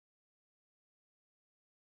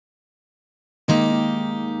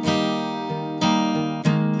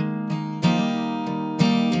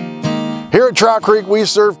Here at Trout Creek, we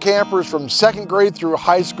serve campers from 2nd grade through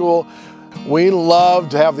high school. We love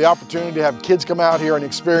to have the opportunity to have kids come out here and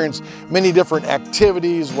experience many different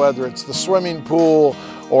activities, whether it's the swimming pool,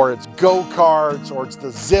 or it's go-karts, or it's the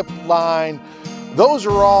zip line. Those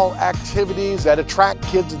are all activities that attract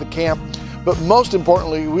kids to the camp, but most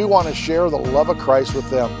importantly, we want to share the love of Christ with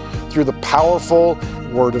them through the powerful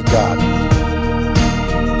Word of God.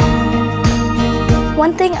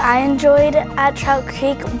 One thing I enjoyed at Trout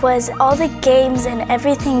Creek was all the games and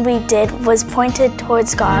everything we did was pointed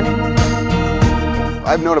towards God.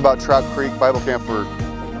 I've known about Trout Creek Bible Camp for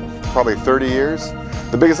probably 30 years.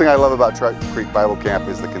 The biggest thing I love about Trout Creek Bible Camp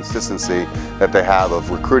is the consistency that they have of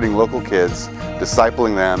recruiting local kids,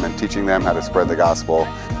 discipling them, and teaching them how to spread the gospel.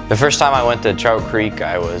 The first time I went to Trout Creek,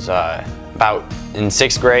 I was about in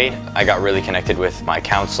 6th grade. I got really connected with my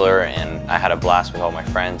counselor and I had a blast with all my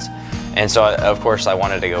friends. And so, of course, I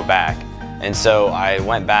wanted to go back. And so I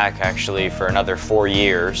went back actually for another 4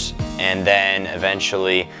 years, and then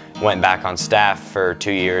eventually went back on staff for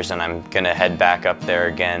 2 years, and I'm gonna head back up there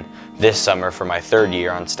again this summer for my 3rd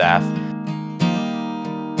year on staff.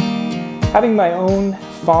 Having my own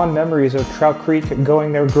fond memories of Trout Creek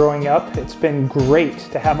going there growing up, it's been great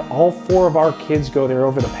to have all 4 of our kids go there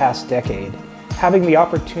over the past decade. Having the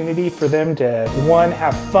opportunity for them to, 1,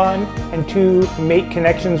 have fun, and 2, make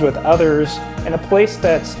connections with others in a place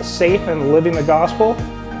that's safe and living the gospel,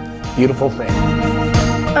 beautiful thing.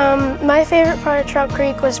 My favorite part of Trout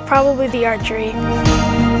Creek was probably the archery.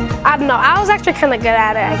 I don't know, I was actually kind of good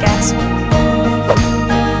at it, I guess.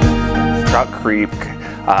 Trout Creek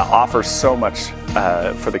offers so much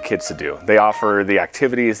for the kids to do. They offer the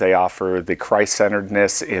activities, they offer the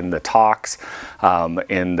Christ-centeredness in the talks,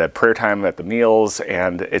 in the prayer time at the meals,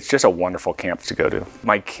 and it's just a wonderful camp to go to.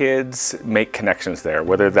 My kids make connections there,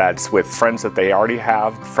 whether that's with friends that they already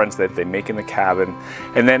have, friends that they make in the cabin,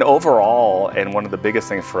 and then overall, and one of the biggest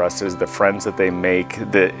things for us is the friends that they make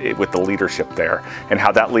with the leadership there, and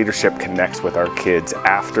how that leadership connects with our kids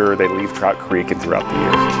after they leave Trout Creek and throughout the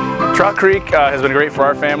year. Trout Creek has been great for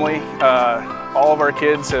our family. All of our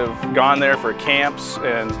kids have gone there for camps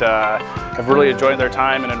and have really enjoyed their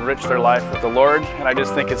time and enriched their life with the Lord. And I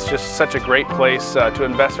just think it's just such a great place to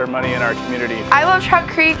invest our money in our community. I love Trout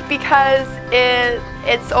Creek because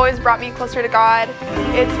it's always brought me closer to God.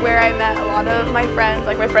 It's where I met a lot of my friends,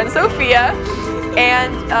 like my friend Sophia.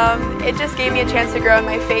 And it just gave me a chance to grow in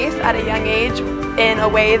my faith at a young age in a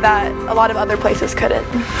way that a lot of other places couldn't.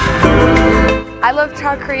 I love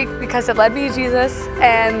Trout Creek because it led me to Jesus,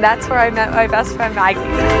 and that's where I met my best friend Maggie.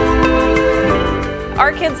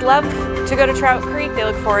 Our kids love to go to Trout Creek. They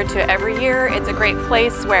look forward to it every year. It's a great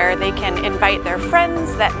place where they can invite their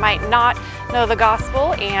friends that might not know the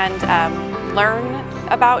gospel and learn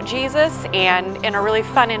about Jesus, and in a really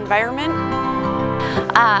fun environment.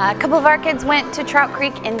 A couple of our kids went to Trout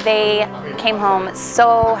Creek and they came home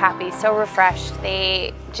so happy, so refreshed.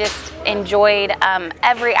 They just enjoyed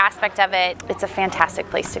every aspect of it. It's a fantastic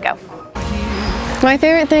place to go. My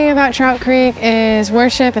favorite thing about Trout Creek is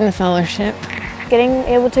worship and the fellowship. Getting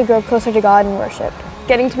able to grow closer to God and worship.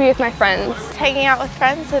 Getting to be with my friends. Hanging out with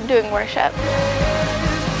friends and doing worship.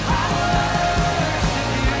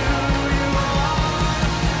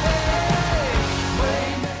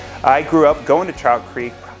 I grew up going to Trout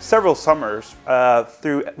Creek several summers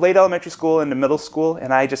through late elementary school into middle school,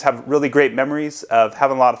 and I just have really great memories of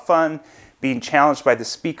having a lot of fun, being challenged by the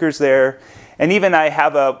speakers there, and even I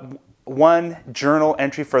have one journal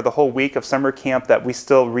entry for the whole week of summer camp that we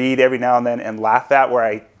still read every now and then and laugh at, where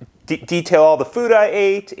I detail all the food I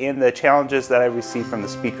ate and the challenges that I received from the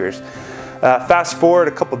speakers. Fast forward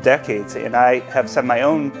a couple decades, and I have sent my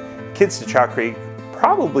own kids to Trout Creek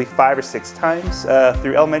probably 5 or 6 times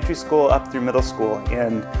through elementary school up through middle school,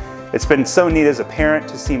 and it's been so neat as a parent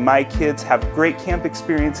to see my kids have great camp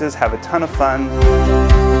experiences, have a ton of fun,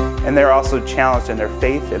 and they're also challenged in their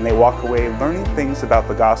faith, and they walk away learning things about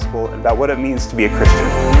the gospel and about what it means to be a Christian.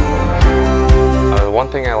 The one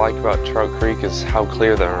thing I like about Trout Creek is how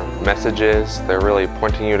clear their message is. They're really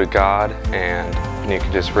pointing you to God, and you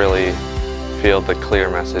can just really feel the clear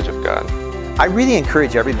message of God. I really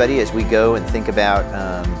encourage everybody as we go and think about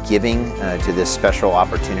giving to this special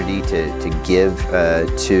opportunity to give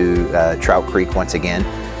to Trout Creek once again,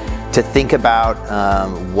 to think about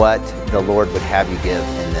what the Lord would have you give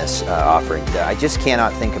in this offering. I just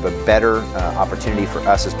cannot think of a better opportunity for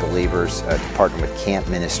us as believers to partner with camp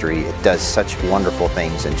ministry. It does such wonderful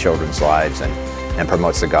things in children's lives and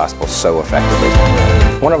promotes the gospel so effectively.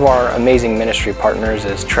 One of our amazing ministry partners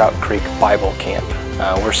is Trout Creek Bible Camp.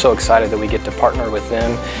 We're so excited that we get to partner with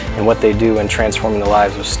them and what they do in transforming the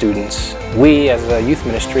lives of students. We, as a youth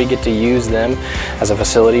ministry, get to use them as a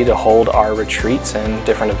facility to hold our retreats and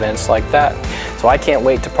different events like that. So I can't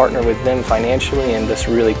wait to partner with them financially in this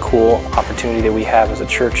really cool opportunity that we have as a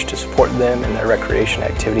church to support them in their recreation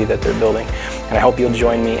activity that they're building. And I hope you'll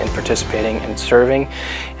join me in participating and serving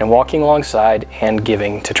and walking alongside and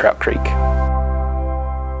giving to Trout Creek.